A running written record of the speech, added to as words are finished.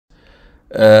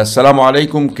Assalamu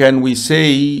alaikum. Can we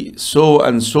say so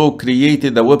and so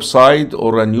created a website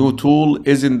or a new tool?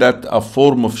 Isn't that a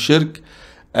form of shirk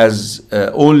as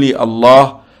only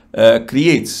Allah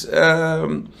creates?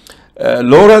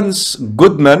 Lawrence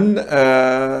Goodman,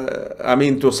 I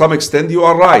mean, to some extent you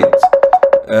are right.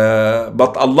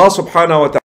 But Allah subhanahu wa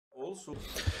ta'ala also,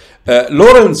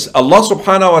 Lawrence, Allah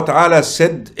subhanahu wa ta'ala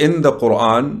said in the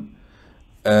Quran,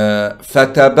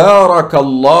 فَتَبَارَكَ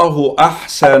اللَّهُ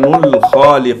أَحْسَنُ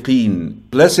الْخَالِقِينَ.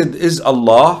 Blessed is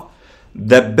Allah,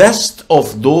 the best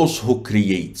of those who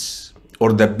creates,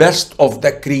 or the best of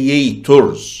the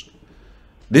creators.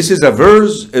 This is a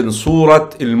verse in Surah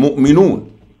Al-Mu'minun.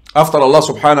 After Allah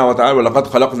subhanahu wa ta'ala, وَلَقَدْ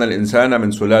خَلَقْنَا الْإِنسَانَ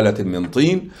مِنْ سُلَالَةٍ مِنْ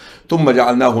طِينٍ ثُمَّ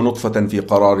جَعَلْنَاهُ نُطْفَةً فِي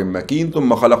قَرَارٍ مَكِينٍ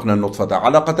ثُمَّ خَلَقْنَا النُّطْفَةَ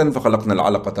عَلَقَةً فَخَلَقْنَا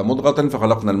الْعَلَقَةَ مُضْغَةً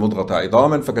فَخَلَقْنَا الْمُضْغَةَ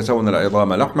عِظَامًا فَكَسَوْنَا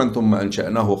الْعِظَامَ لَحْمًا ثُمَّ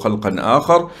أَنشَأْنَاهُ خَلْقًا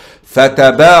آخَرَ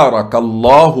فَتَبَارَكَ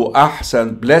اللَّهُ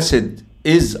أَحْسَنُ. Blessed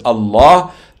is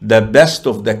Allah, the best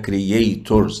of the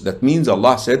creators. That means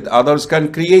Allah said others can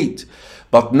create.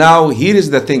 But now here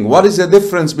is the thing. What is the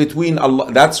difference between Allah?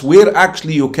 That's where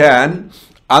actually you can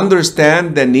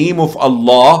understand the name of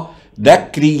Allah, the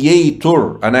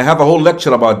creator. And I have a whole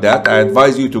lecture about that. I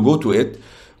advise you to go to it.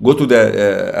 Go to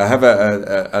the, I have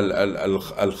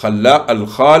Al-Khaliq,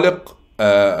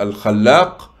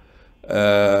 Al-Khallaq,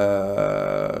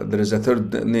 there is a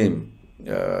third name.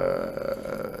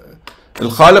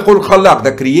 Al-Khaliq Al-Khallaq,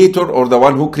 the creator or the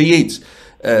one who creates.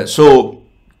 So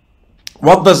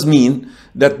what does mean?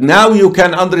 That now you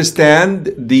can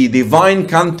understand the divine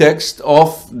context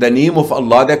of the name of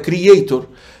Allah, the creator.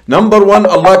 Number one,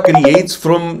 Allah creates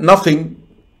from nothing.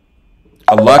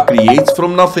 Allah creates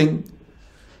from nothing.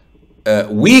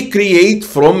 We create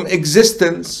from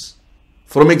existence,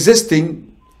 from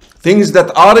existing things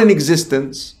that are in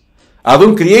existence. I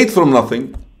don't create from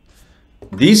nothing.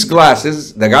 These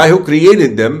glasses, the guy who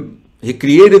created them, he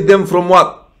created them from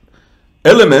what?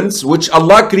 Elements which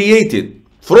Allah created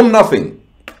from nothing.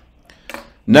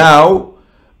 Now,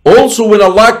 also when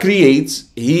Allah creates,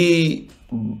 He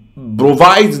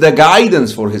provides the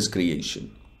guidance for His creation.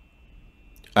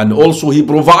 And also He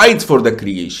provides for the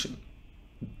creation.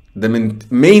 The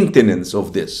maintenance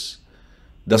of this.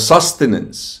 The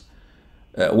sustenance.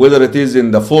 Whether it is in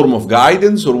the form of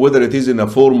guidance or whether it is in a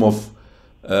form of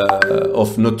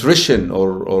nutrition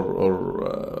or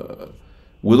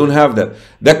we don't have that.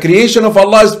 The creation of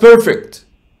Allah is perfect.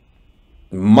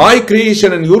 My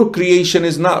creation and your creation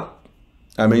is not.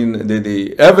 I mean,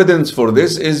 the evidence for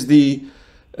this is the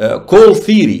call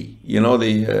theory, you know,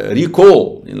 the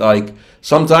recall. Like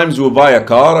sometimes you buy a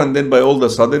car and then by all of a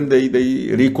sudden they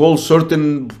recall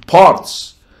certain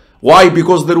parts. Why?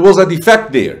 Because there was a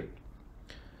defect there.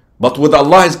 But with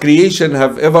Allah's creation,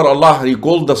 have ever Allah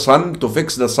recalled the sun to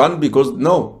fix the sun? Because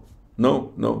no.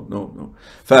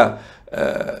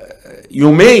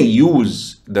 You may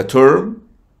use the term,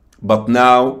 but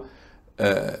now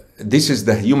this is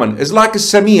the human. It's like a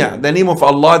Samia, the name of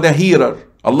Allah, the hearer.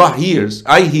 Allah hears,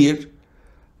 I hear.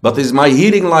 But is my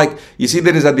hearing like, you see,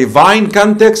 there is a divine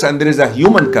context and there is a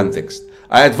human context.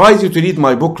 I advise you to read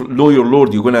my book, Know Your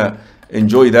Lord. You're going to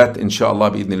enjoy that, inshallah,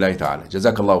 bi-idhnillahi ta'ala.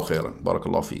 Jazakallahu khairan.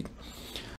 Barakallahu feek.